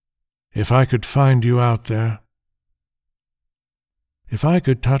If I could find you out there. If I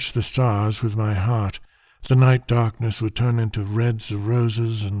could touch the stars with my heart, the night darkness would turn into reds of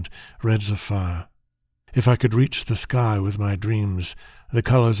roses and reds of fire. If I could reach the sky with my dreams, the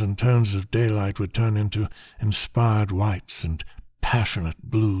colors and tones of daylight would turn into inspired whites and passionate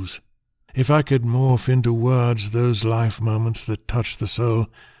blues. If I could morph into words those life moments that touch the soul,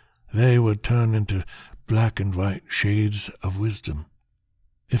 they would turn into black and white shades of wisdom.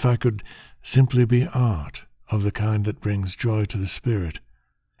 If I could simply be art of the kind that brings joy to the spirit,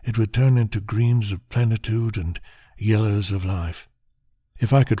 it would turn into greens of plenitude and yellows of life.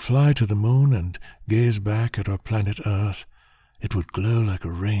 If I could fly to the moon and gaze back at our planet Earth, it would glow like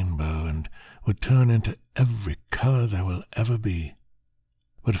a rainbow and would turn into every color there will ever be.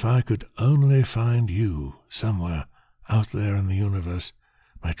 But if I could only find you somewhere out there in the universe,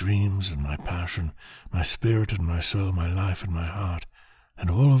 my dreams and my passion, my spirit and my soul, my life and my heart, and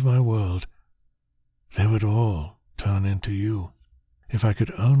all of my world, they would all turn into you. If I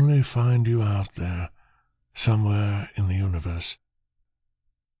could only find you out there, somewhere in the universe.